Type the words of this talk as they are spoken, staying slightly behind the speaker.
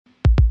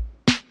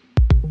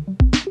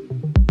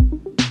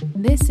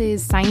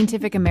is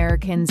Scientific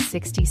American's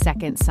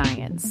 60-Second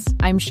Science.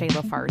 I'm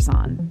Shayla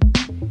Farzan.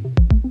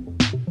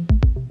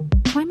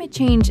 Climate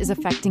change is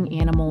affecting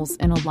animals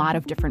in a lot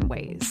of different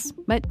ways,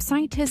 but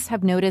scientists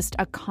have noticed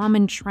a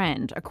common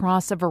trend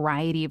across a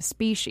variety of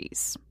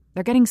species.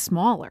 They're getting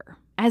smaller,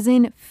 as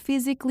in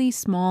physically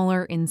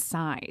smaller in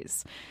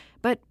size.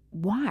 But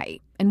why?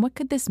 And what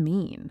could this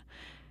mean?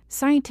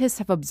 Scientists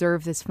have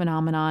observed this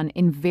phenomenon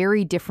in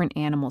very different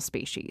animal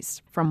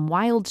species, from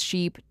wild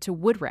sheep to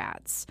wood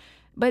rats.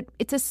 But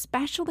it's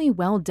especially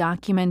well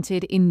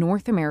documented in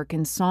North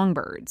American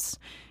songbirds.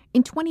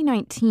 In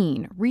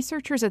 2019,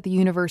 researchers at the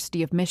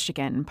University of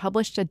Michigan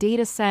published a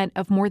data set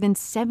of more than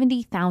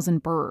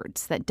 70,000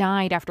 birds that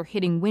died after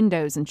hitting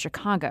windows in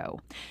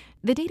Chicago.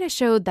 The data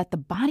showed that the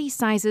body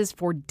sizes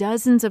for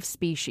dozens of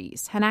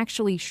species had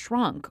actually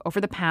shrunk over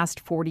the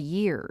past 40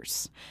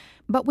 years.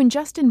 But when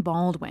Justin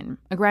Baldwin,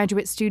 a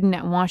graduate student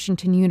at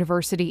Washington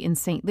University in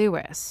St.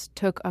 Louis,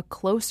 took a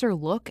closer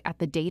look at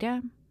the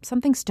data,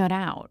 something stood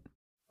out.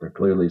 There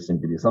clearly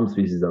seemed to be some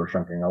species that were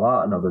shrinking a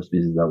lot and other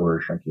species that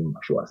were shrinking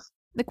much less.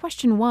 The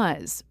question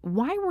was,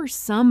 why were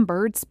some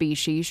bird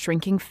species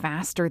shrinking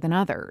faster than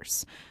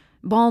others?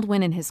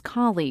 Baldwin and his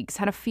colleagues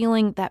had a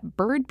feeling that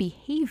bird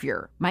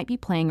behavior might be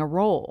playing a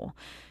role.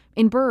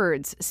 In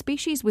birds,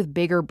 species with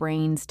bigger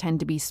brains tend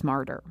to be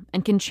smarter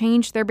and can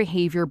change their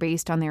behavior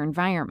based on their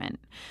environment.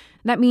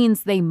 That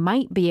means they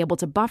might be able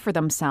to buffer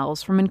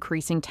themselves from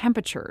increasing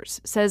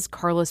temperatures, says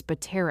Carlos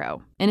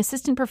Botero, an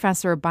assistant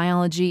professor of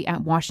biology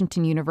at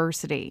Washington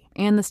University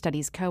and the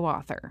study's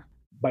co-author.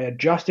 By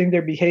adjusting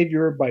their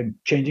behavior, by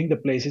changing the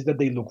places that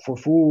they look for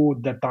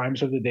food, the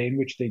times of the day in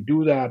which they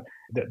do that,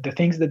 the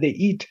things that they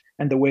eat,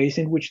 and the ways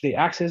in which they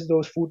access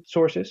those food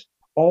sources,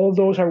 all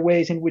those are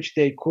ways in which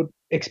they could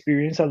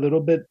experience a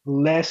little bit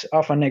less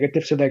of a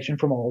negative selection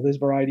from all this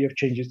variety of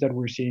changes that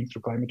we're seeing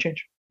through climate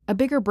change. A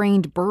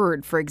bigger-brained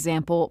bird, for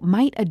example,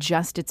 might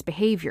adjust its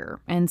behavior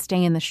and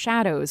stay in the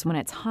shadows when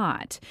it's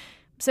hot.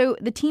 So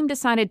the team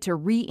decided to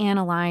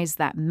reanalyze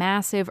that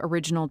massive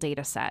original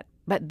data set,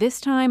 but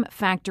this time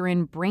factor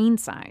in brain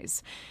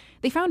size.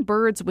 They found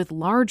birds with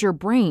larger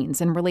brains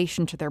in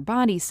relation to their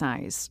body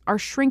size are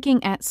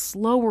shrinking at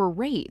slower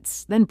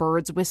rates than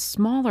birds with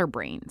smaller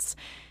brains.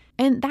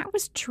 And that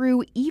was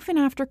true even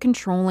after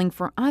controlling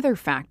for other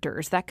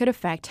factors that could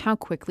affect how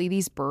quickly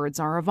these birds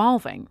are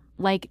evolving,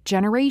 like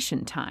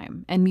generation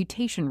time and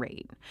mutation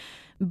rate.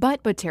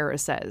 But Botero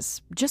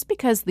says, just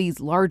because these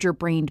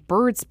larger-brained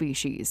bird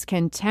species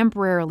can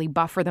temporarily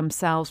buffer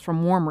themselves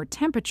from warmer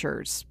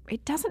temperatures,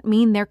 it doesn't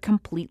mean they're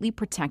completely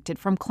protected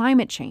from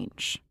climate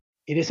change.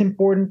 It is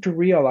important to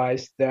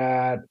realize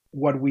that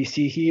what we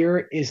see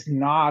here is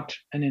not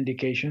an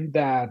indication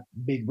that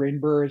big-brained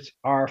birds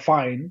are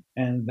fine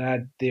and that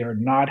they are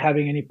not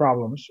having any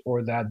problems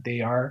or that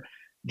they are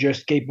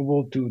just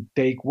capable to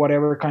take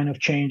whatever kind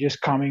of change is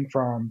coming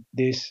from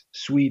this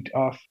suite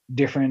of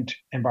different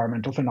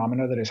environmental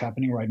phenomena that is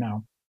happening right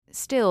now.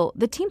 Still,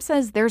 the team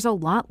says there's a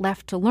lot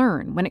left to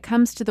learn when it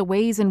comes to the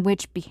ways in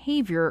which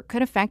behavior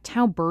could affect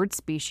how bird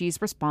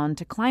species respond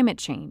to climate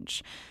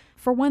change.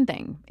 For one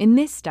thing, in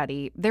this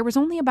study, there was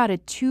only about a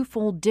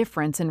twofold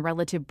difference in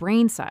relative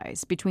brain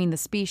size between the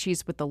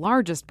species with the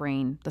largest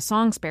brain, the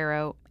song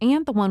sparrow,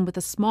 and the one with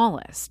the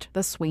smallest,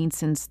 the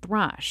Swainson's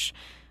thrush.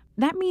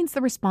 That means the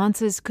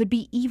responses could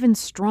be even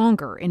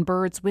stronger in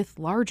birds with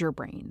larger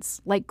brains,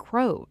 like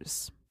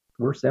crows.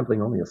 We're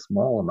sampling only a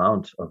small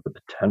amount of the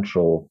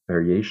potential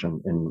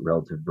variation in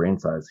relative brain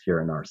size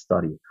here in our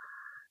study.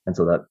 And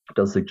so that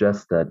does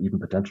suggest that even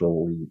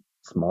potentially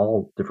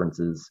small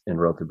differences in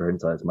relative brain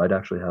size might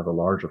actually have a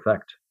large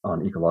effect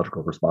on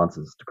ecological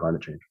responses to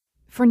climate change.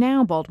 For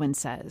now, Baldwin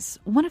says,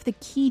 one of the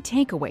key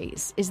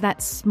takeaways is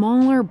that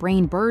smaller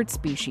brain bird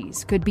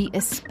species could be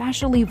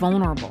especially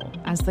vulnerable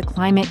as the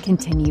climate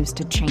continues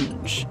to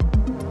change.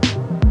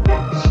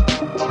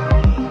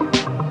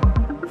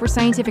 For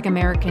Scientific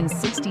American's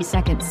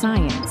 60-Second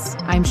Science,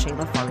 I'm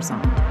Shayla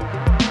Farzan.